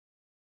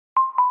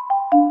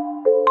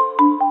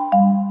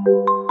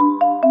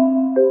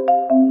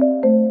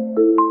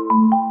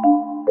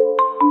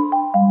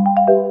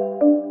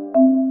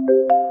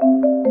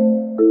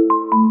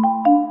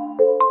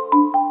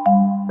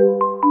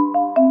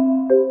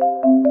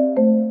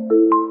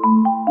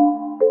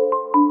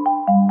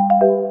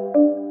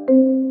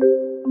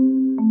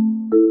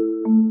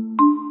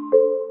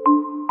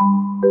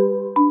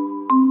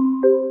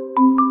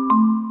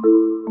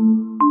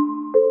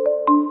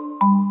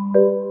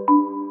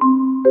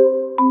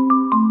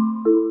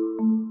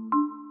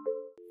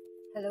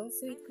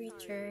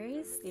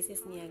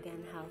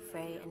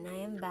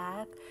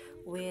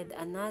with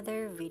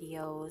another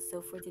video.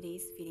 So for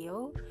today's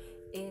video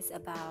is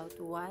about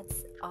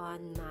what's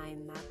on my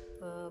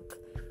MacBook,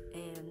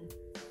 and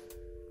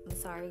I'm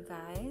sorry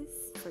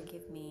guys,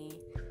 forgive me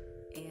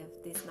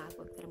if this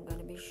MacBook that I'm going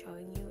to be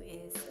showing you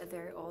is a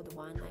very old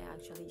one. I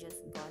actually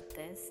just bought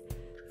this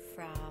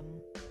from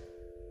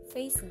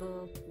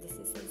Facebook. This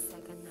is a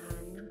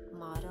second-hand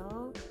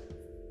model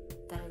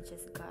that I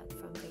just got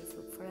from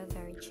Facebook for a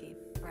very cheap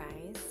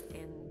price,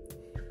 and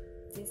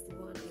this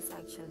one is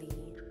actually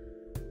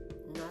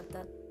not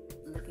that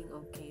looking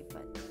okay,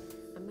 but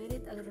I made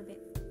it a little bit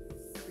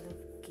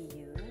look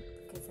cute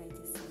because I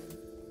designed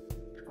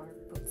or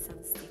put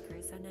some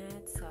stickers on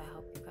it, so I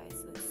hope you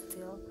guys would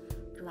still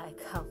like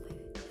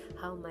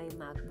how my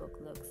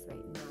MacBook looks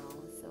right now.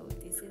 So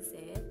this is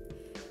it.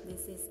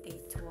 This is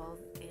a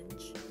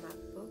 12-inch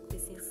MacBook.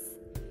 This is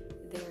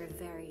their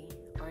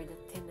the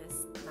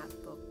thinnest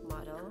MacBook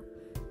model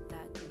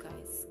that you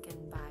guys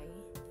can buy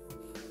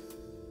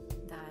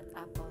that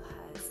Apple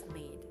has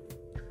made.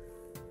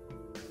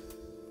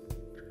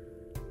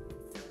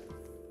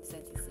 So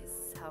this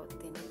is how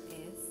thin it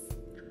is.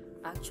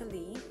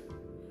 Actually,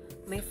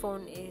 my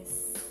phone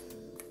is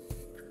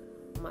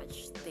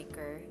much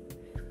thicker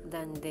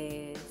than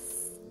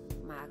this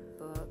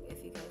MacBook.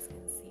 If you guys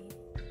can see,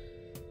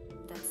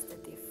 that's the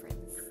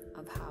difference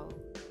of how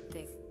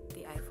thick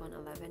the iPhone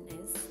 11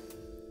 is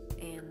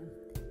and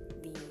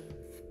the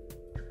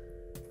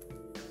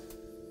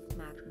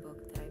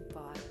MacBook that I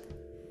bought.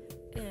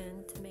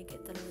 And to make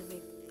it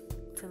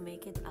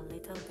a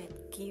little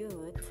bit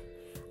cute,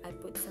 I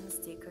put some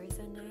stickers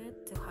on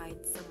it to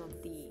hide some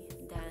of the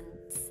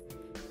dents,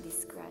 the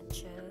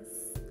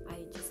scratches.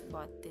 I just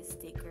bought these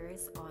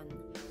stickers on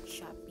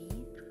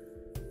Shopee.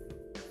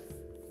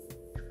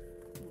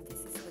 And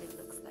this is what it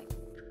looks like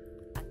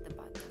at the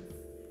bottom.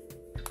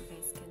 You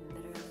guys can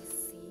literally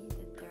see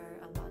that there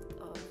are a lot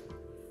of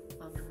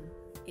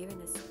even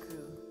a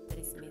screw that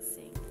is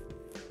missing,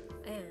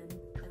 and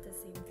at the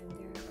same time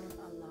there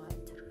are a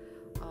lot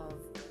of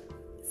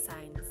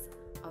signs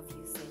of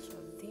usage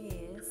of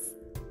this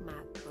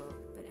MacBook.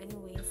 But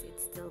anyways,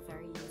 it's still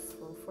very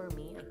useful for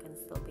me. I can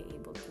still be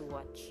able to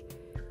watch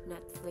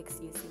Netflix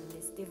using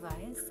this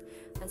device,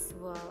 as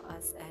well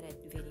as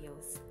edit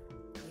videos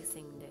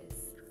using this.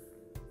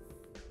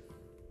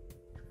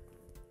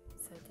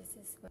 So this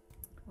is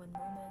one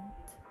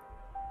moment,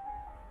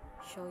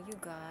 show you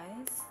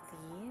guys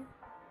the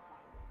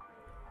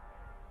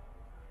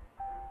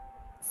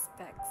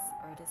specs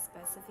or the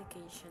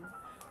specification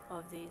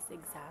of this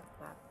exact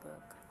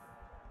MacBook.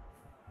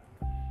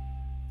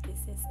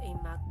 This is a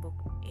MacBook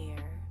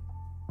Air.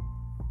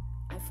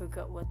 I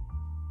forgot what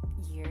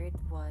year it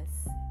was.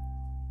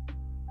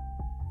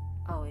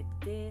 Oh,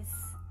 it is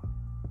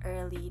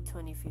early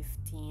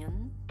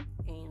 2015,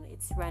 and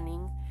it's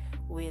running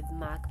with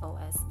Mac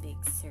OS Big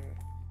Sur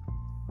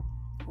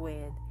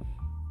with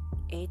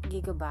 8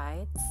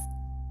 gigabytes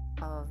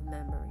of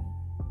memory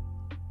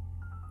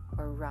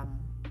or RAM.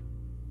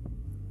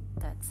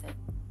 That's it.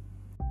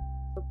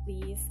 So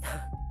please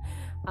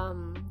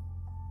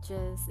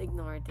just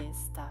ignore this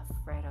stuff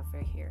right over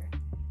here.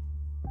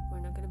 We're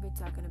not gonna be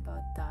talking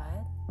about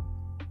that.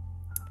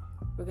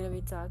 We're gonna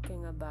be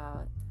talking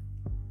about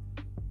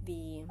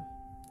the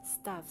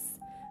stuffs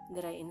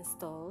that I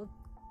installed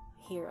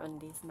here on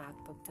this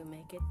MacBook to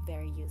make it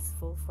very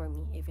useful for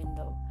me, even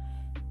though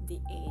the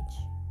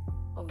age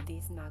of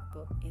this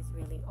MacBook is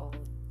really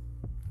old.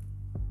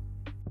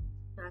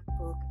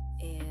 MacBook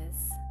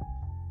is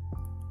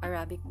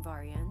Arabic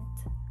variant.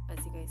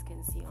 As you guys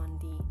can see on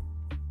the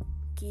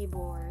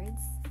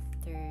keyboards,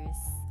 there's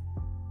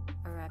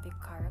Arabic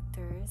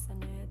characters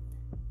on it,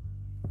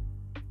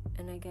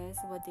 and I guess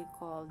what they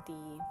call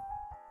the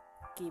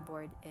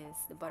keyboard is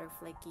the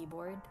butterfly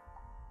keyboard.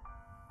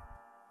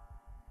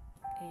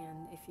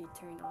 And if you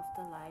turn off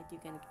the light, you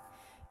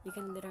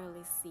can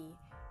literally see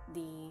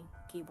the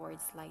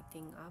keyboards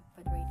lighting up,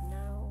 but right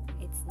now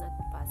it's not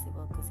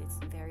possible because it's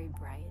very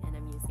bright and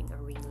I'm using a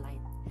ring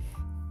light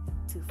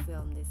to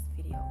film this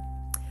video.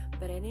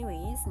 But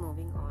anyways,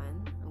 moving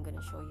on, I'm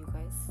gonna show you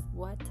guys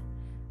what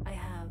I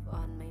have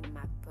on my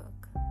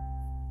MacBook.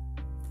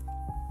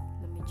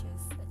 Let me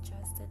just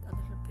adjust it a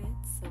little bit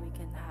so we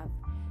can have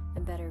a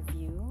better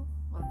view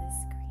on the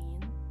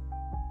screen.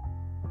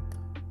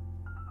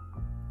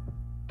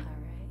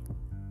 Alright.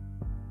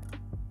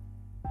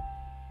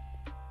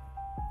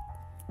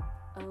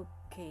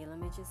 Okay, let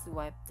me just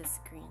wipe the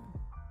screen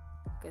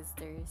because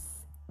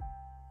there's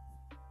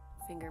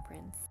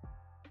fingerprints.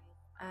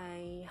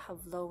 I have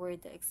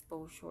lowered the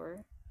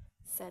exposure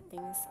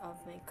settings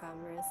of my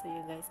camera so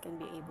you guys can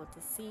be able to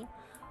see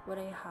what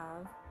I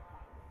have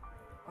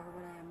or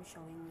what I am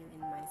showing you in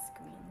my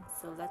screen.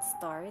 So let's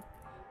start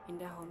in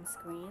the home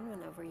screen.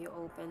 Whenever you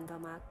open the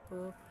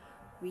MacBook,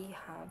 we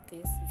have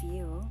this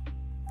view.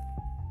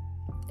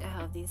 I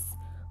have these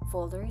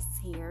folders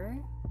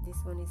here. This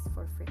one is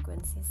for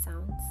frequency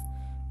sounds.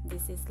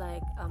 This is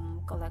like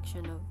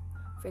collection of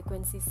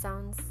frequency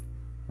sounds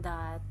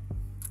that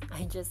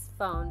I just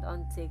found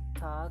on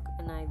TikTok,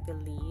 and I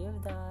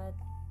believe that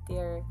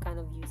they're kind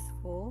of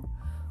useful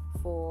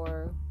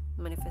for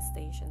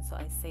manifestation. So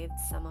I saved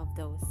some of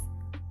those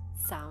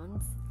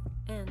sounds,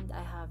 and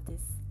I have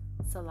this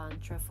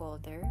Cilantro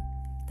folder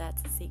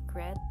that's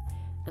secret,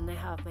 and I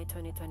have my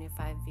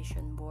 2025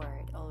 vision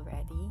board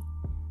already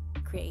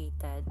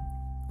created.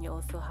 You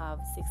also have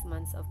 6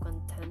 months of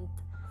content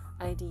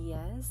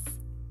ideas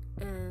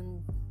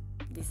and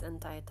this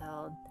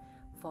untitled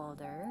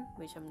folder,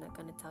 which I'm not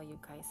gonna tell you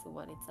guys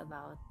what it's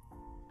about.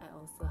 I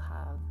also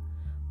have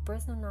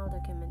personal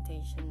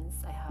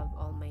documentations. I have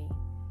all my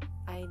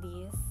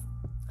IDs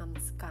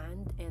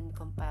scanned and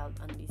compiled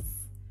on this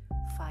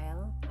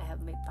file. I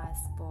have my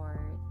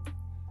passport,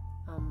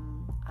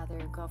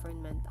 other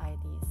government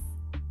IDs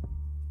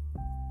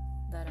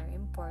that are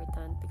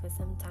important because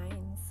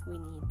sometimes we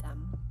need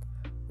them.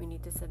 We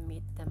need to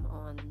submit them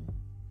on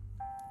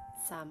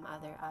some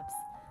other apps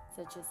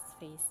such as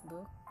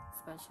Facebook,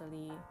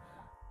 especially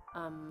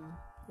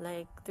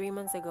like 3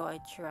 months ago I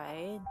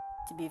tried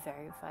to be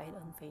verified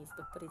on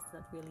Facebook, but it's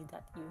not really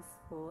that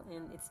useful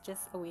and it's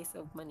just a waste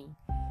of money,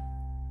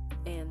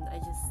 and I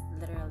just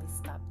literally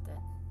stopped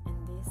it.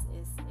 And this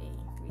is a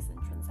recent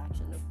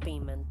transaction of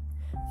payment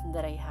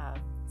that I have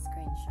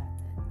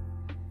screenshotted.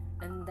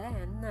 And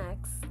then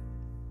next,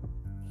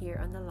 here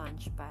on the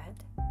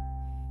launchpad,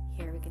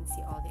 here we can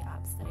see all the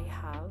apps that I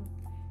have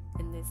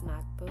in this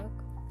MacBook.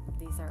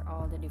 These are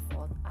all the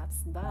default apps,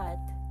 but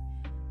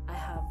I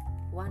have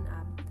one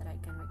app that I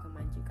can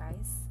recommend you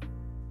guys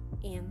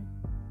in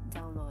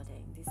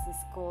downloading. This is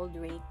called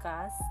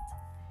Raycast.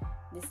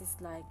 This is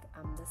like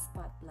the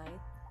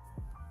spotlight,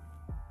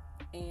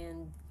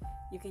 and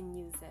you can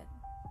use it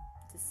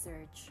to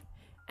search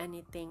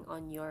anything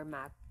on your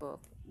MacBook.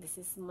 This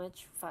is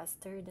much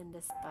faster than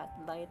the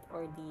spotlight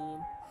or the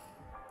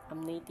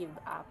native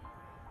app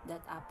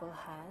that Apple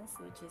has,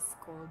 which is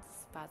called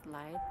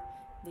Spotlight.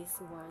 This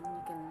one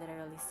you can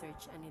literally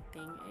search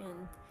anything,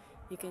 and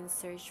you can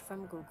search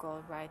from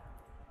Google right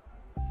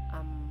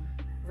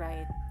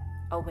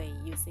away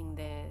using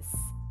this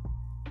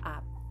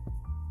app.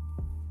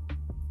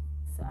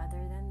 So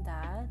other than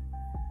that,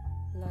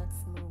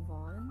 let's move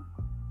on.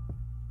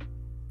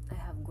 I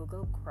have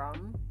Google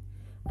Chrome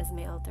as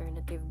my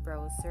alternative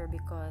browser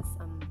because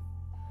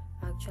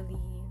actually,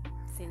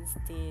 since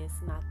this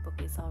MacBook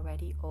is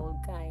already old,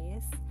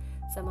 guys,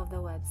 some of the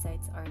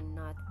websites are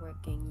not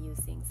working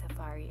using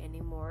Safari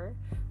anymore,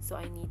 so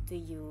I need to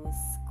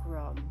use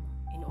Chrome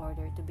in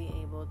order to be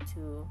able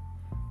to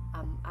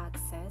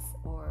access,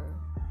 or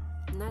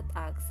not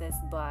access,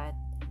 but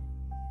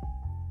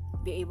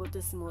be able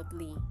to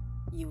smoothly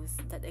use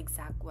that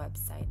exact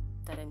website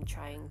that I'm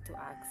trying to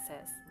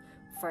access.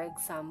 For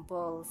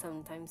example,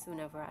 sometimes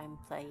whenever I'm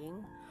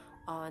playing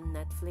on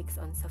Netflix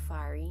on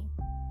Safari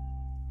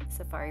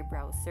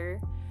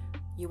browser,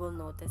 you will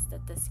notice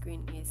that the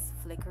screen is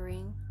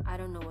flickering. I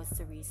don't know what's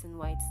the reason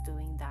why it's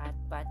doing that,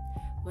 but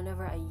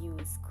whenever I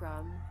use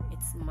Chrome,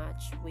 it's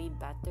way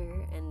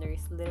better, and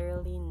there's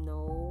literally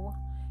no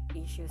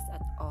issues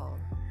at all.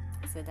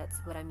 So that's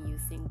what I'm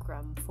using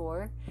Chrome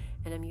for,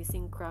 and I'm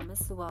using Chrome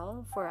as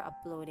well for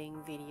uploading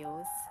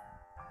videos,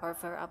 or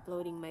for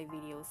uploading my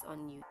videos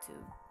on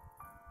YouTube.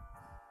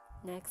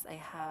 Next, I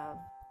have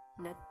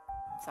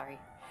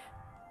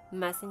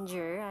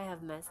Messenger. I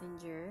have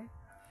Messenger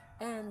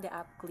and the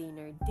app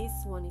cleaner. This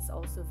one is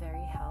also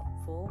very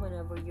helpful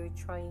whenever you're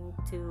trying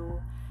to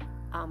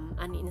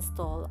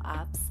uninstall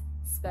apps,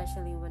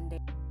 especially when they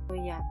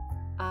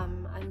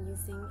I'm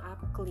using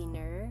app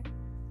cleaner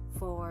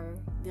for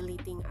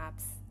deleting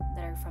apps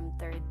that are from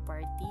third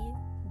party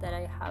that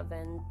I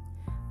haven't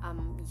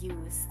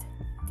used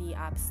the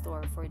app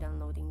store for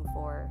downloading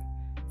for,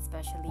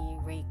 especially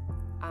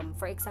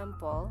for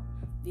example,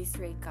 this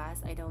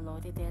Raycast, I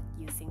downloaded it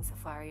using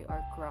Safari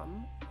or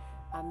Chrome.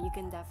 You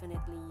can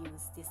definitely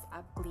use this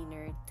app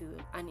cleaner to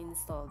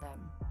uninstall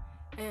them.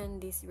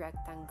 And this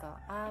rectangle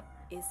app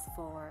is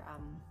for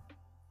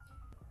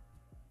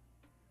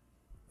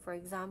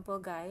example,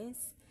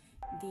 guys,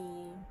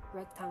 the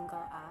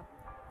rectangle app,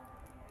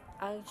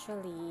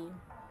 actually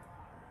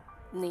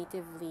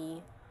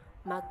natively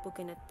MacBook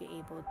cannot be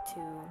able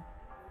to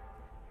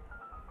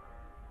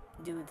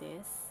do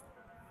this.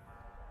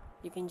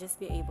 You can just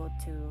be able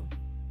to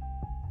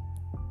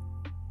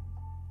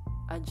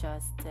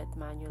adjust it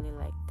manually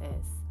like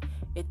this.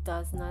 It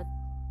does not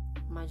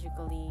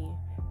magically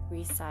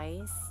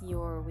resize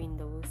your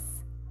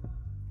windows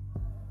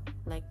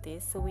like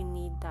this, so we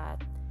need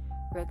that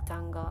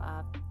rectangle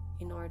app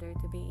in order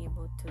to be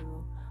able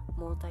to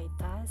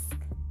multitask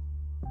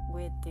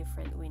with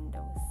different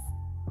windows.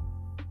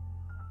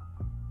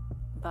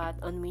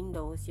 But on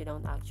Windows, you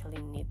don't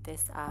actually need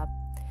this app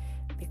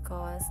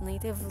because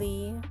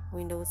natively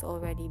Windows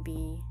already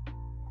be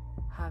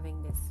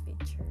having this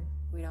feature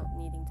without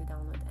needing to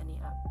download any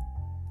app.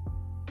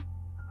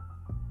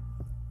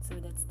 So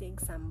that's the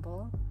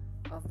example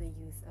of the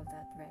use of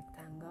that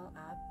rectangle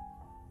app.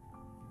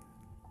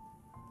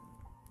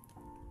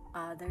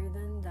 Other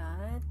than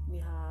that, we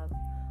have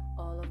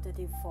all of the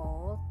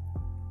default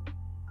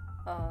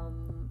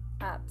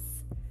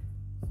apps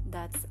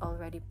that's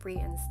already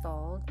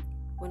pre-installed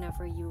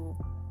whenever you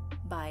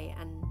buy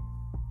an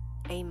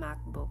a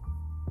MacBook.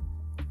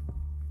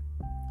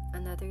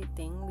 Another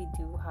thing, we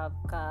do have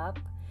CapCut.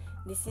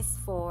 This is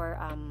for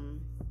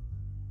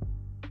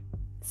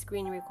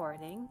screen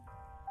recording.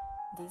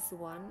 This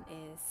one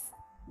is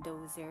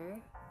Dozer.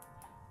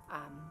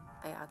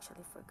 I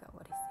actually forgot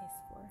what is this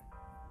for.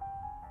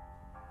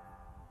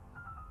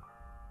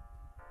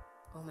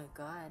 Oh my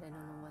god, I don't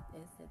know what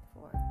is it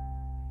for.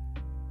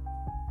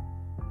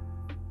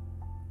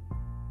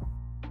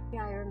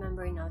 Yeah, I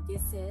remember now.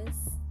 This is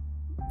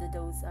the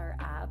Dozer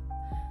app.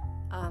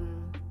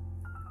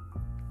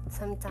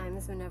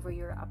 Sometimes whenever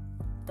you're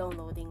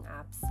downloading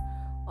apps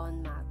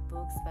on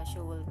MacBook,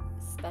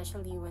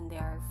 especially when they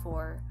are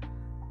for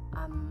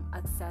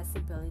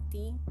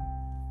accessibility,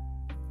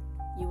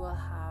 you will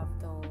have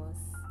those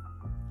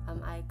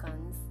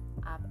icons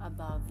up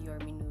above your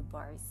menu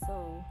bar.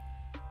 So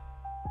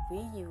we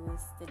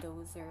use the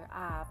Dozer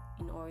app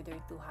in order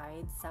to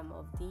hide some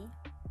of the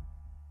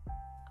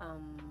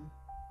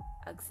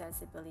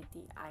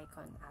accessibility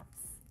icon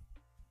apps.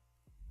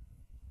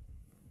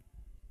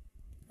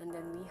 And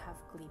then we have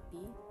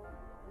Clippy.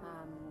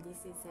 This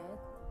is it,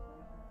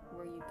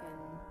 where you can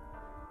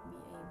be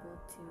able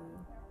to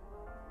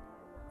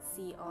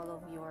see all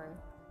of your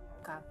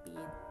copied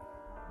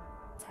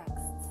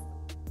texts.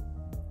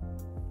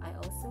 I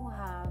also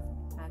have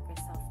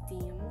Microsoft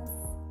Teams,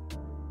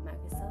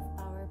 Microsoft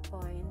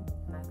PowerPoint,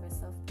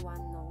 Microsoft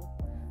OneNote,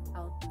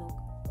 Outlook,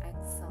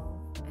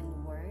 Excel,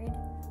 and Word,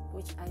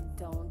 which I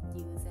don't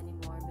use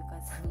anymore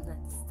because I'm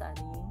not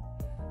studying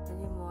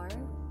anymore.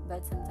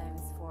 But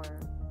sometimes for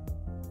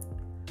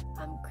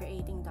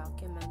creating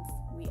documents,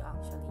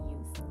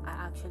 I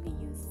actually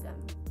use them.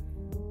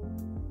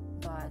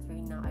 But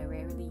right now I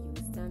rarely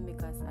use them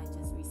because I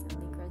just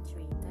recently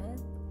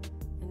graduated.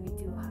 And we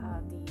do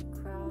have the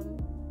Chrome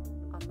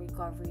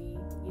recovery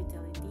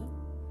utility.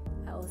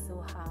 I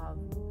also have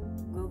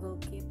Google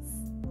Keeps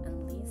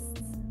and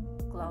Lists,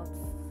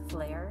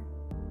 Cloudflare,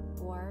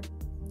 or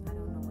I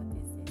don't know what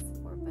is this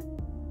for, but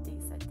they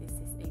said this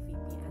is a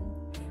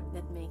VPN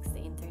that makes the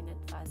internet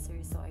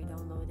faster, so I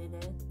downloaded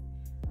it.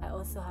 I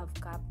also have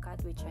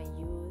CapCut, which I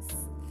use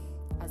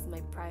as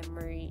my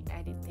primary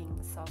editing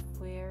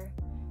software,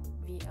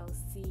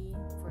 VLC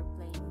for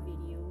playing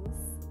videos,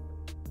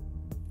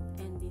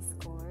 and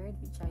Discord,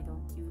 which I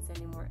don't use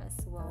anymore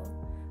as well.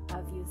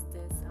 I've used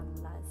this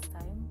last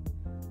time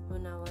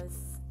when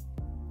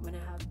I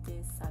have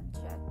this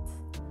subject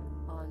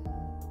on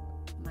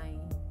my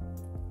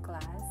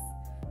class,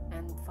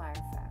 and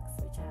Firefox,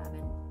 which I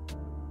haven't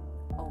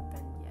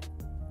opened yet.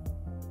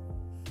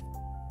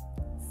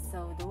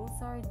 So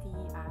those are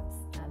the apps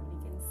that we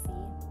can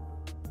see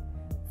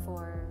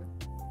for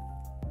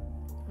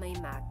my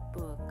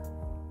MacBook.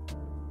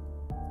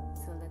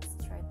 So let's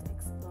try to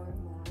explore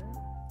more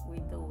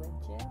with the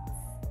widgets.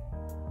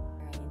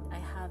 Right, I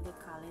have the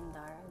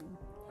calendar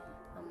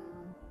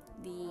and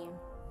the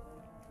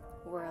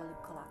world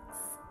clocks.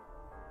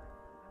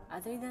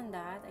 Other than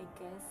that, I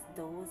guess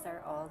those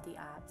are all the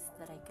apps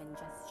that I can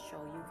just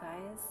show you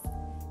guys.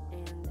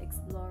 And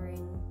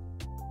exploring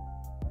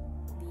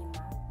the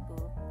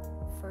MacBook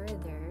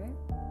further,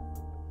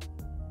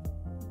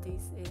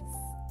 this is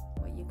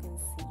what you can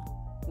see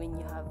when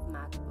you have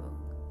MacBook.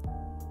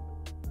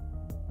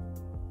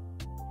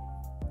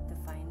 The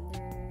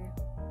Finder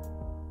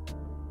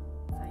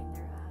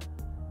app,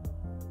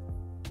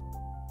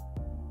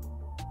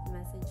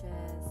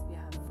 messages, we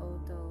have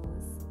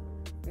photos,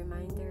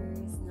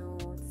 reminders,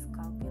 notes,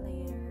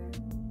 calculator.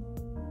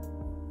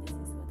 This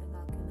is what the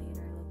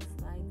calculator looks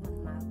like on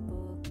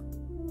MacBook.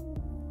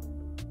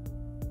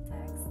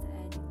 Text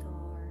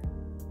editor.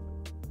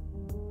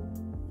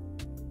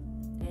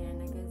 And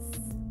I guess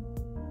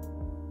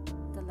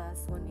the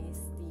last one is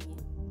the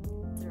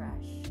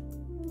trash,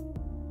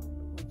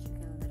 which you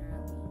can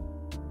literally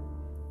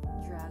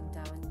drag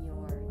down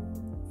your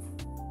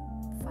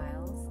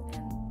files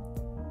and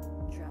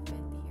drop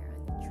it here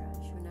on the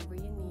trash whenever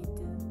you need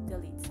to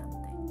delete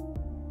something.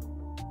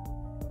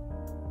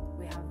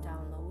 We have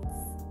downloads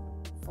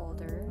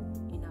folder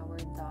in our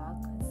dock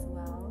as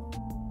well.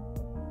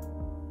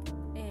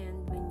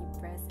 And when you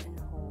press and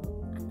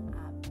hold an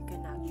app, you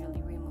can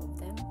actually remove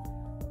them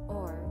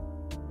or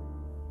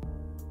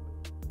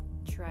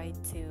try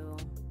to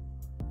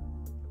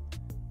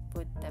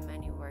put them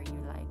anywhere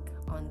you like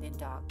on the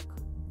dock.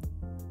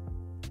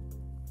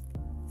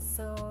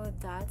 So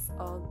that's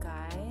all,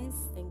 guys.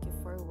 Thank you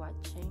for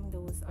watching.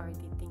 Those are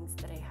the things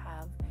that I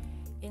have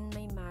in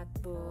my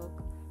MacBook,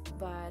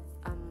 but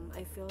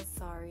I feel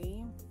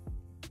sorry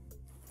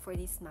for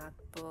this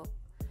MacBook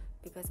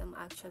because I'm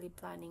actually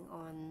planning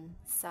on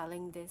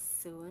selling this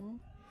soon,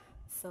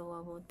 so I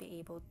won't be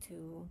able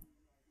to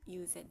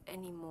use it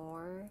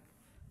anymore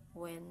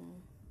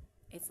when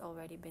it's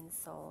already been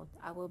sold.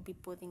 I will be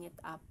putting it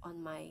up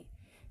on my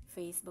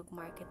Facebook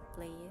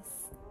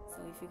Marketplace.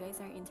 So if you guys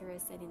are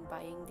interested in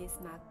buying this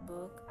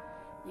MacBook,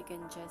 you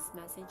can just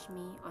message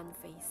me on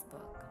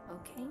Facebook,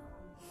 okay?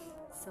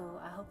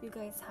 So I hope you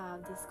guys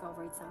have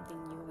discovered something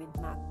new with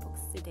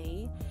MacBooks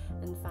today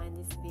and find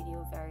this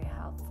video very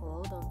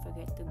helpful. Don't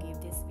forget to give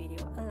this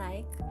video a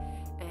like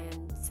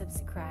and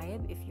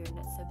subscribe if you're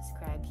not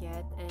subscribed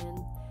yet,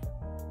 and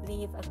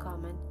leave a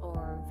comment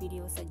or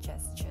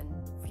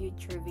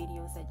future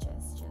video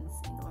suggestions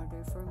in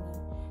order for me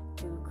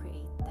to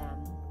create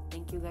them.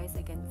 Thank you guys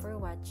again for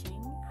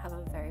watching. Have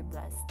a very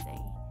blessed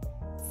day.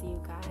 See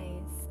you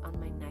guys on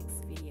my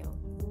next video.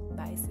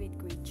 Bye, sweet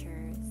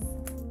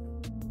creatures.